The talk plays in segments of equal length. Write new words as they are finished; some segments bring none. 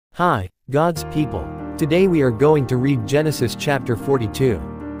Hi, God's people. Today we are going to read Genesis chapter 42.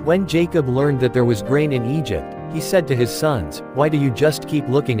 When Jacob learned that there was grain in Egypt, he said to his sons, "Why do you just keep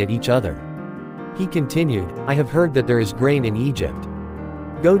looking at each other?" He continued, "I have heard that there is grain in Egypt.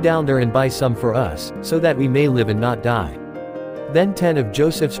 Go down there and buy some for us, so that we may live and not die." Then 10 of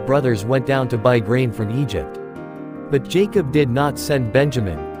Joseph's brothers went down to buy grain from Egypt. But Jacob did not send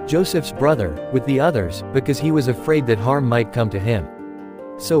Benjamin, Joseph's brother, with the others, because he was afraid that harm might come to him.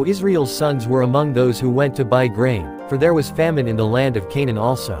 So Israel's sons were among those who went to buy grain, for there was famine in the land of Canaan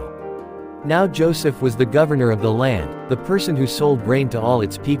also. Now Joseph was the governor of the land, the person who sold grain to all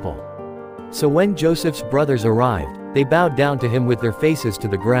its people. So when Joseph's brothers arrived, they bowed down to him with their faces to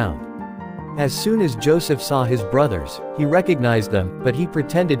the ground. As soon as Joseph saw his brothers, he recognized them, but he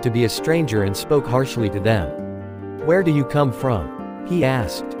pretended to be a stranger and spoke harshly to them. "Where do you come from?" he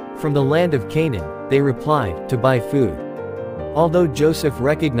asked. "From the land of Canaan," they replied, "to buy food." Although Joseph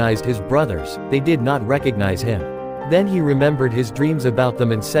recognized his brothers, they did not recognize him. Then he remembered his dreams about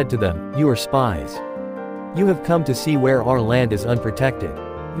them and said to them, "You are spies. You have come to see where our land is unprotected."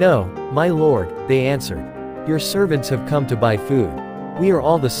 "No, my lord," they answered. "Your servants have come to buy food. We are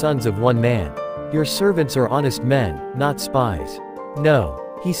all the sons of one man. Your servants are honest men, not spies." "No,"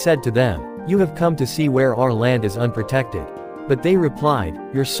 he said to them, "you have come to see where our land is unprotected." But they replied,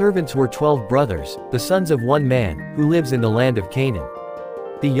 "Your servants were 12 brothers, the sons of one man, who lives in the land of Canaan.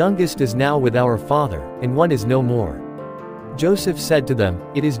 The youngest is now with our father, and one is no more." Joseph said to them,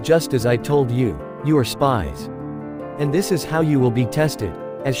 "It is just as I told you, you are spies. And this is how you will be tested.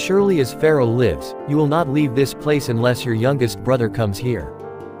 As surely as Pharaoh lives, you will not leave this place unless your youngest brother comes here.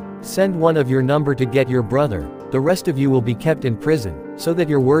 Send one of your number to get your brother, the rest of you will be kept in prison, so that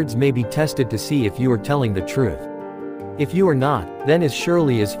your words may be tested to see if you are telling the truth. If you are not, then as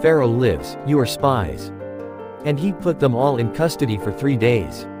surely as Pharaoh lives, you are spies." And he put them all in custody for 3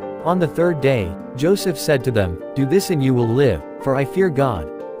 days. On the 3rd day, Joseph said to them, "Do this and you will live, for I fear God.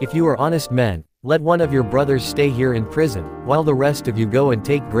 If you are honest men, let one of your brothers stay here in prison, while the rest of you go and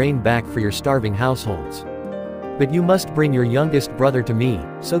take grain back for your starving households. But you must bring your youngest brother to me,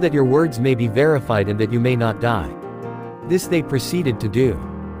 so that your words may be verified and that you may not die." This they proceeded to do.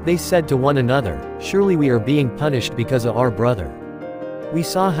 They said to one another, "Surely we are being punished because of our brother. We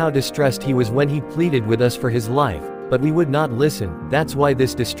saw how distressed he was when he pleaded with us for his life, but we would not listen, that's why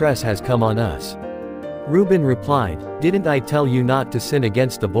this distress has come on us." Reuben replied, "Didn't I tell you not to sin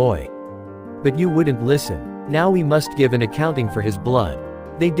against the boy? But you wouldn't listen. Now we must give an accounting for his blood."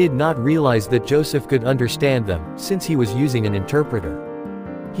 They did not realize that Joseph could understand them, since he was using an interpreter.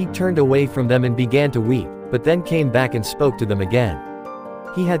 He turned away from them and began to weep, but then came back and spoke to them again.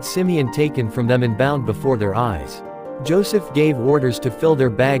 He had Simeon taken from them and bound before their eyes. Joseph gave orders to fill their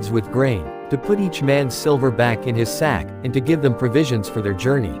bags with grain, to put each man's silver back in his sack, and to give them provisions for their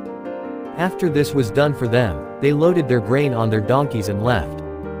journey. After this was done for them, they loaded their grain on their donkeys and left.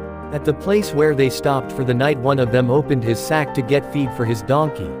 At the place where they stopped for the night, one of them opened his sack to get feed for his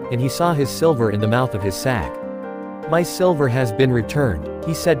donkey, and he saw his silver in the mouth of his sack. "My silver has been returned,"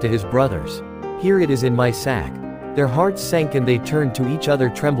 he said to his brothers. "Here it is in my sack." Their hearts sank and they turned to each other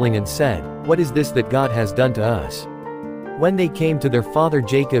trembling and said, "What is this that God has done to us?" When they came to their father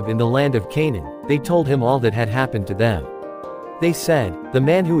Jacob in the land of Canaan, they told him all that had happened to them. They said, "The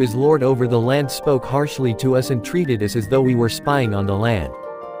man who is lord over the land spoke harshly to us and treated us as though we were spying on the land.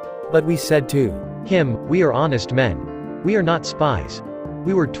 But we said to him, 'We are honest men. We are not spies.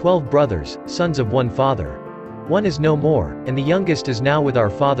 We were 12 brothers, sons of one father. One is no more, and the youngest is now with our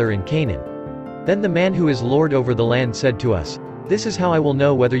father in Canaan.' Then the man who is lord over the land said to us, 'This is how I will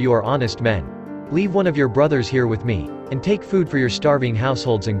know whether you are honest men. Leave one of your brothers here with me, and take food for your starving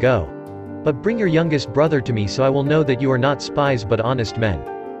households and go. But bring your youngest brother to me so I will know that you are not spies but honest men.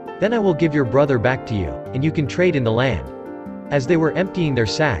 Then I will give your brother back to you, and you can trade in the land.' As they were emptying their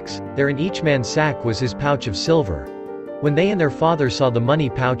sacks, there in each man's sack was his pouch of silver. When they and their father saw the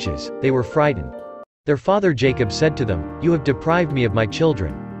money pouches, they were frightened. Their father Jacob said to them, 'You have deprived me of my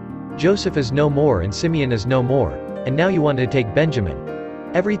children. Joseph is no more and Simeon is no more, and now you want to take Benjamin.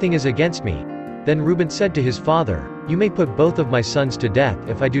 Everything is against me.' Then Reuben said to his father, 'You may put both of my sons to death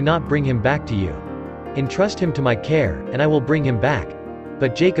if I do not bring him back to you. Entrust him to my care, and I will bring him back.'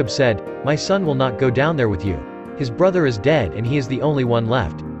 But Jacob said, 'My son will not go down there with you. His brother is dead and he is the only one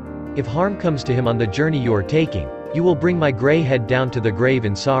left. If harm comes to him on the journey you are taking, you will bring my gray head down to the grave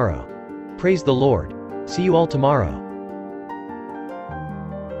in sorrow. Praise the Lord. See you all tomorrow.'